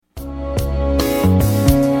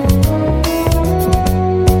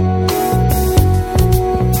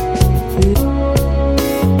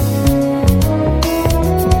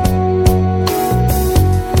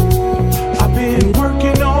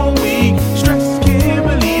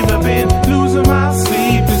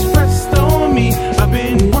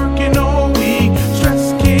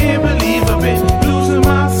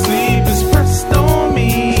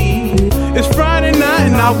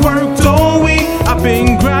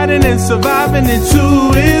riding and surviving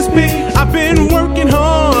into his peak. I've been working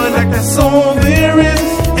hard like that's all there is,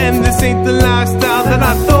 and this ain't the lifestyle that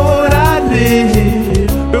I thought I'd live.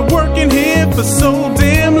 Been working here for so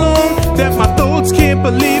damn long that my thoughts can't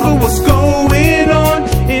believe it, what's going on.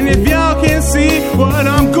 And if y'all can't see what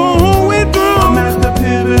I'm going through, I'm at the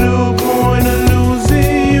pivotal point of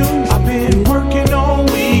losing you. I've been working all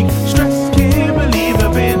week, stressed, can't believe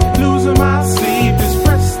I've been losing my sleep. It's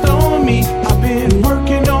pressed on me. I've been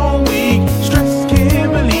working all week, stressed,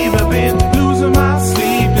 can't believe I've been losing my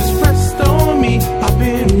sleep. It's pressed on me. I've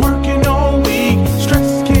been working all week,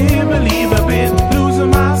 stressed, can't believe I've been losing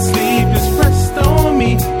my sleep. It's pressed on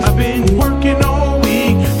me. I've been working all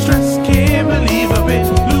week, stressed, can't believe I've been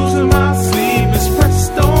losing my sleep. It's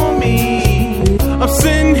pressed on me. I'm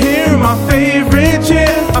sitting here in my favorite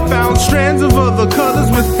chair. I found strands of other colors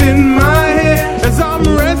within my hair. As I'm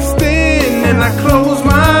resting and I close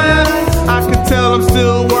my eyes, I can tell I'm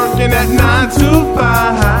still working at 9 to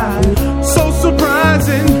 5. So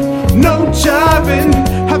surprising, no jiving.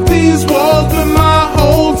 Have these walls been my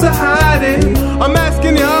hole to hiding? I'm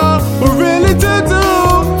asking y'all what really to do.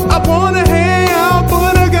 I wanna hang out,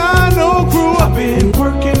 but I got no crew. I've been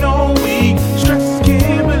working all week, stressed,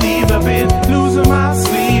 can't believe I've been losing my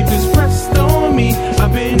sleep. It's pressed on me.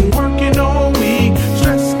 I've been working all week,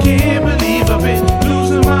 stressed, can't believe I've been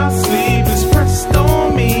losing my sleep. It's pressed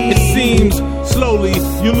on me. It seems slowly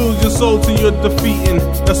you lose your soul till you're defeating.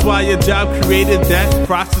 That's why your job created that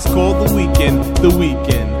process called the weekend. The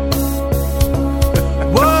weekend.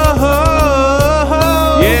 Whoa,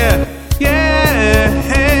 yeah, yeah.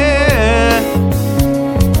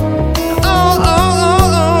 Oh, oh,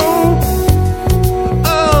 oh, oh,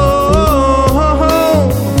 oh,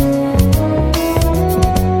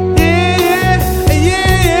 yeah,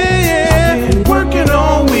 yeah, yeah. I've been working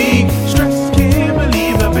all week, stressed, can't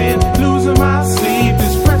believe I've been losing my sleep.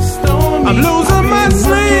 It's pressed on me. I'm losing my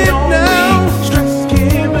sleep now. Stressed,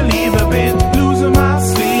 can't believe I've been losing my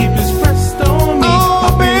sleep. It's pressed on me.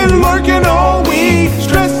 I've been working all week,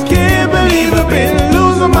 stressed, can't believe I've been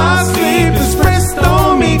losing my sleep. It's pressed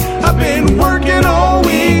on me. I've been working all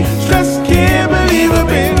week, stressed, can't believe I've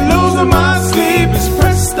been losing my sleep. It's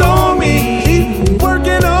pressed on me.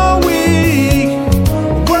 Working all week,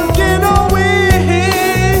 working all week.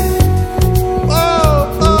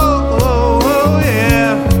 Oh, oh, oh, oh,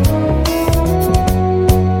 yeah.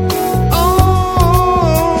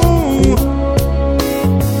 Oh,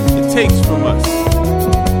 it takes from us,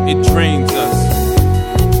 it drains us,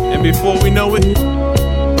 and before we know it,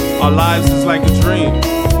 our lives is like a dream,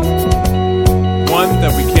 one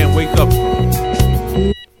that we can't wake up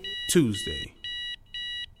from. Tuesday.